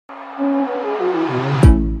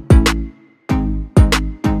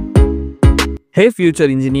Hey future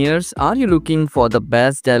engineers, are you looking for the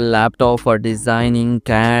best Dell laptop for designing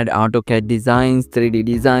CAD, AutoCAD designs, 3D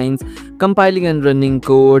designs, compiling and running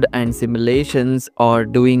code and simulations, or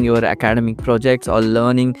doing your academic projects or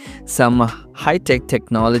learning some high-tech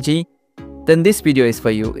technology? Then this video is for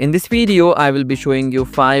you. In this video, I will be showing you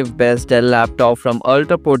 5 best Dell laptop from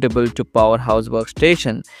ultra portable to powerhouse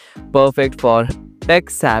workstation, perfect for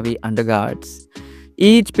tech-savvy undergrads.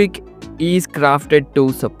 Each pick is crafted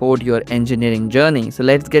to support your engineering journey. So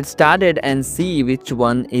let's get started and see which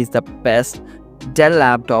one is the best Dell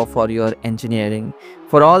laptop for your engineering.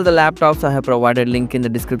 For all the laptops, I have provided link in the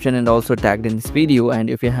description and also tagged in this video.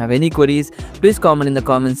 And if you have any queries, please comment in the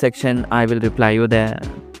comment section. I will reply you there.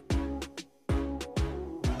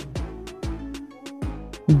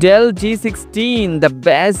 Dell G16, the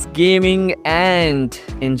best gaming and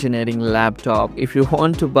engineering laptop. If you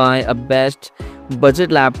want to buy a best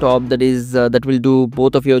budget laptop that will do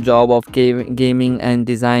both of your job of gaming and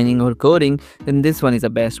designing or coding, then this one is the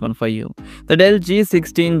best one for you. The Dell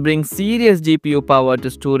G16 brings serious GPU power to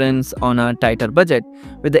students on a tighter budget.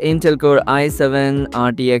 With the Intel Core i7,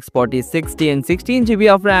 RTX 4060 and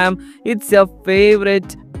 16GB of RAM, it's your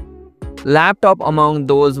favorite laptop among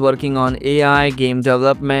those working on AI, game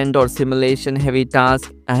development or simulation heavy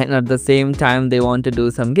tasks, and at the same time they want to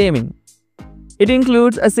do some gaming. It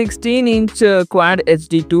includes a 16-inch Quad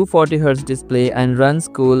HD 240Hz display and runs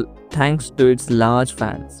cool thanks to its large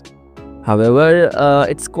fans. However,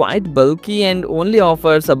 it's quite bulky and only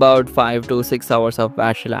offers about 5 to 6 hours of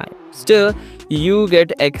battery life. Still, you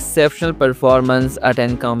get exceptional performance at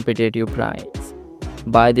a competitive price.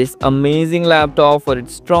 Buy this amazing laptop for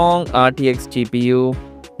its strong RTX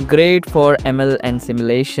GPU, great for ML and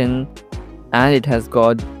simulation, and it has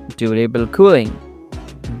got durable cooling.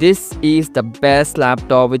 This is the best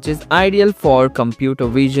laptop which is ideal for computer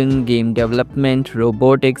vision, game development,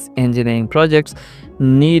 robotics, engineering projects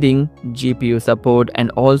needing GPU support, and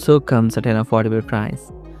also comes at an affordable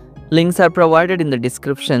price. Links are provided in the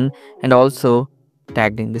description and also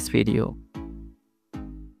tagged in this video.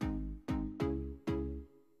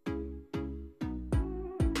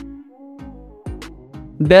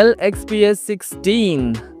 Dell XPS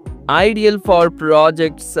 16, ideal for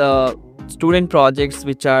projects, student projects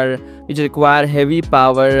which require heavy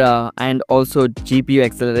power and also GPU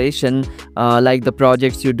acceleration, like the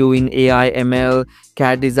projects you do in AI, ML,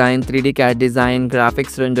 CAD design, 3D CAD design,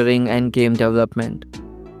 graphics rendering, and game development.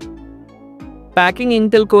 Packing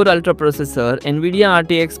Intel Core Ultra processor, NVIDIA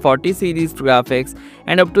RTX 40 series graphics,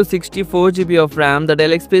 and up to 64GB of RAM, the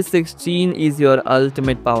Dell XPS 16 is your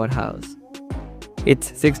ultimate powerhouse.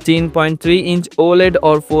 Its 16.3-inch OLED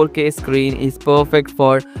or 4K screen is perfect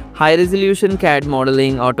for high-resolution CAD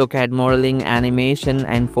modeling, AutoCAD modeling, animation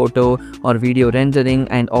and photo or video rendering,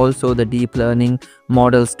 and also the deep learning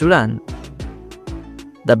models to run.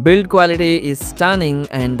 The build quality is stunning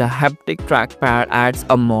and the haptic trackpad adds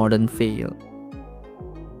a modern feel.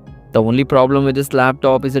 The only problem with this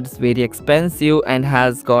laptop is it's very expensive and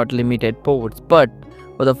has got limited ports, but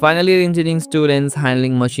for the final year engineering students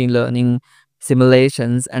handling machine learning,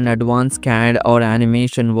 simulations and advanced CAD or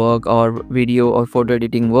animation work or video or photo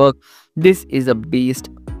editing work, this is a beast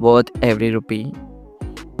worth every rupee.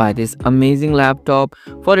 Buy this amazing laptop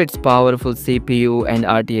for its powerful CPU and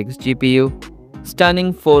RTX GPU,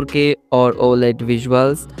 stunning 4K or OLED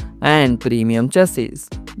visuals, and premium chassis.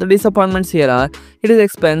 The disappointments here are it is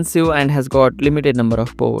expensive and has got limited number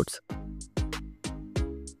of ports.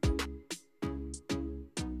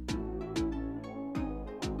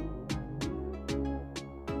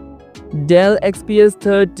 Dell XPS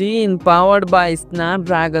 13 powered by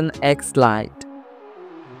Snapdragon X Lite.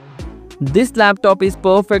 This laptop is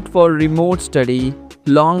perfect for remote study,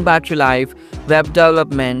 long battery life, web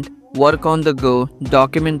development, work on the go,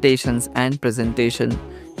 documentations and presentation.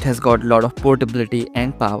 It has got a lot of portability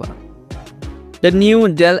and power. The new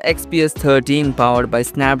Dell XPS 13 powered by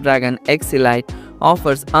Snapdragon X Lite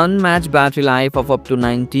offers unmatched battery life of up to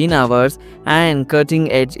 19 hours and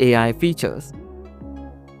cutting-edge AI features.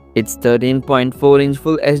 Its 13.4-inch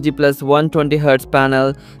Full HD plus 120Hz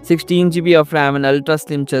panel, 16GB of RAM and ultra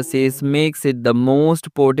slim chassis makes it the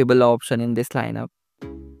most portable option in this lineup.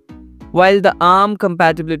 While the ARM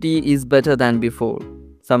compatibility is better than before,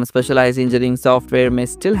 some specialized engineering software may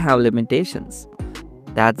still have limitations.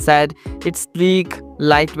 That said, it's sleek,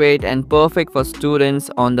 lightweight and perfect for students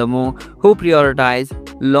on the move who prioritize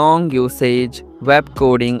long usage, web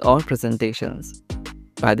coding or presentations.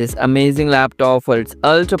 Buy this amazing laptop for its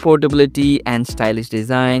ultra portability and stylish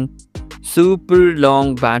design, super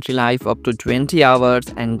long battery life up to 20 hours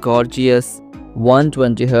and gorgeous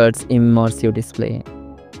 120Hz immersive display.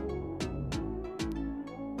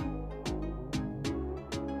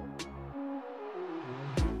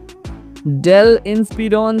 Dell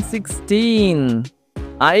Inspeon 16.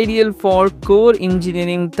 Ideal for core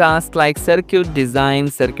engineering tasks like circuit design,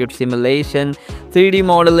 circuit simulation, 3D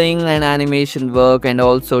modeling and animation work, and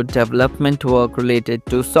also development work related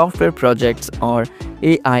to software projects or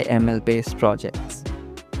AI/ML based projects.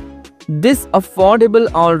 This affordable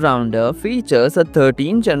all-rounder features a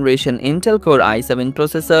 13th generation Intel Core i7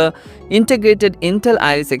 processor, integrated Intel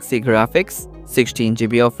Iris Xe graphics, 16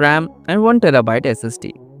 GB of RAM, and 1 TB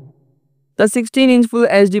SSD. The 16-inch Full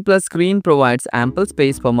HD Plus screen provides ample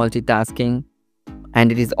space for multitasking,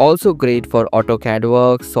 and it is also great for AutoCAD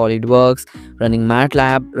work, SolidWorks, running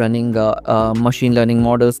MATLAB, running machine learning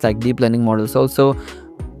models like deep learning models also,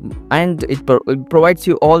 and it provides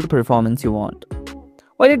you all the performance you want.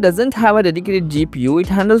 While it doesn't have a dedicated GPU, it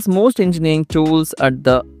handles most engineering tools at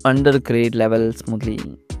the undergrad level smoothly.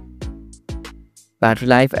 Battery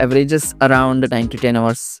life averages around 9 to 10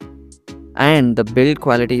 hours, and the build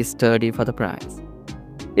quality is sturdy for the price.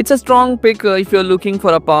 It's a strong pick if you're looking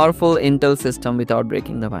for a powerful Intel system without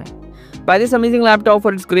breaking the bank. Buy this amazing laptop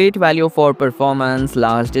for its great value for performance,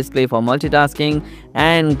 large display for multitasking,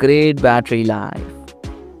 and great battery life.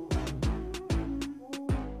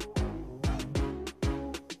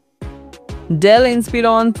 Dell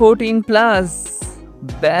Inspiron 14 Plus.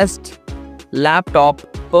 Best laptop,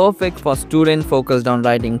 perfect for students focused on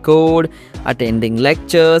writing code, attending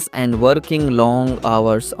lectures, and working long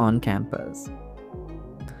hours on campus.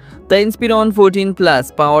 The Inspiron 14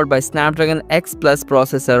 Plus, powered by Snapdragon X Plus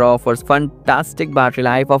processor, offers fantastic battery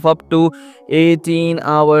life of up to 18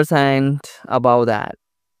 hours and above that.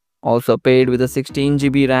 Also paired with a 16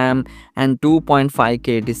 GB RAM and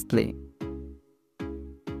 2.5K display.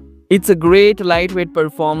 It's a great lightweight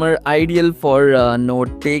performer, ideal for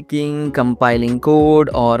note-taking, compiling code,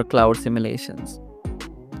 or cloud simulations.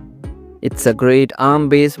 It's a great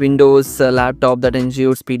ARM-based Windows laptop that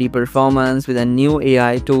ensures speedy performance with a new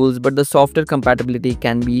AI tools, but the software compatibility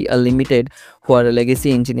can be limited for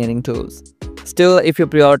legacy engineering tools. Still, if you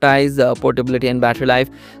prioritize portability and battery life,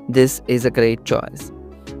 this is a great choice.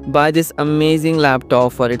 Buy this amazing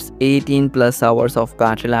laptop for its 18 plus hours of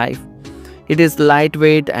battery life. It is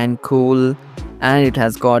lightweight and cool, and it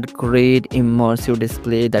has got great immersive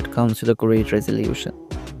display that comes with a great resolution.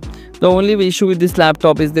 The only issue with this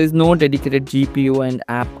laptop is there is no dedicated GPU and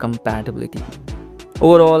app compatibility.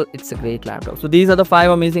 Overall, it's a great laptop. So these are the 5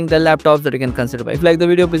 amazing Dell laptops that you can consider. If you like the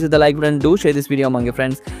video, please hit the like button. Do share this video among your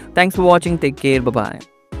friends. Thanks for watching. Take care. Bye-bye.